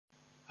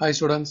Hi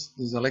students,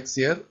 this is Alex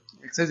here.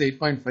 Exercise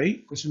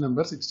 8.5, question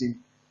number 16.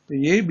 So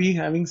AB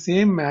having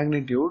same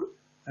magnitude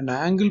and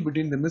angle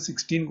between them is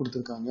 16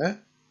 கொடுத்திருக்காங்க.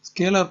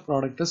 Scalar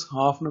product is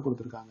half னு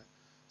கொடுத்திருக்காங்க.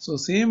 So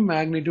same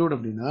magnitude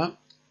அப்படினா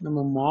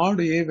நம்ம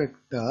mod A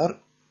vector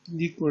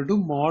equal to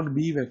mod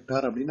B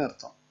vector அப்படின்னு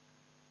அர்த்தம்.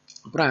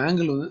 அப்புறம்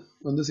angle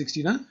வந்து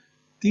 16 னா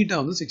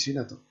theta வந்து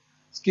 16 அர்த்தம்.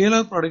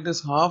 Scalar product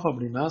is half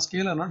அப்படினா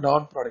scalarனா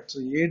dot product.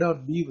 So A dot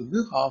B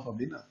வந்து half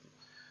அப்படின்னு அர்த்தம்.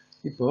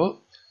 இப்போ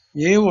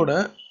A ஓட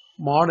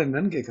mod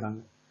என்னன்னு கேக்குறாங்க.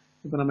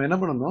 இப்போ நம்ம என்ன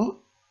பண்ணனும்?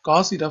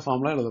 cos theta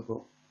ஃபார்முலா எழுத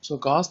போறோம். So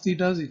cos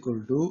theta is equal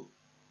to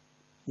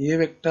A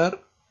vector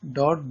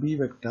dot B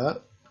vector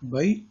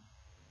by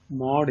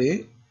mod A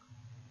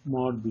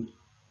mod B.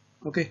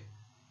 Okay.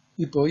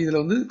 இப்போ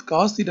இதுல வந்து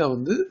cos theta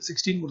வந்து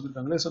 16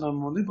 கொடுத்திருக்காங்களே. சோ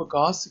நம்ம வந்து இப்போ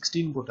cos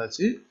 16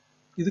 போட்டாச்சு.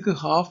 இதுக்கு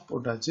half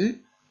போட்டாச்சு.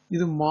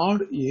 இது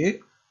mod A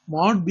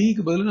mod B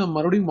க்கு பதிலா நம்ம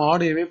மறுபடியும்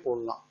mod A வே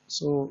போடலாம்.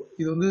 சோ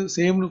இது வந்து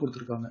சேம்னு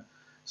கொடுத்திருக்காங்க.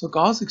 So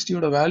cos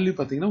 60 ஓட வேல்யூ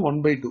பாத்தீங்கன்னா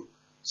 1/2.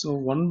 So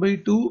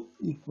 1/2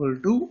 equal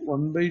to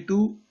 1/2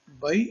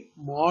 by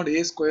mod A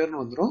square னு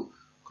வந்துரும்.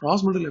 Cross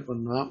multiply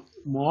பண்ணா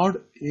mod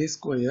A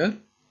square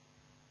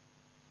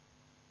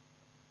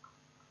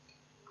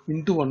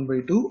into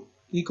 1/2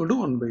 equal to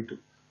 1/2.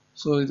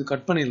 So இது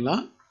கட்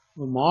பண்ணிடலாம்.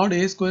 mod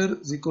A square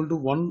is equal to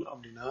 1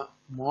 அப்படின்னா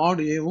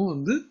mod A வும்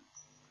வந்து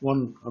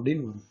 1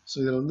 அப்படின்னு வரும். So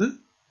இது வந்து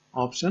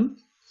option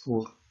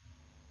 4.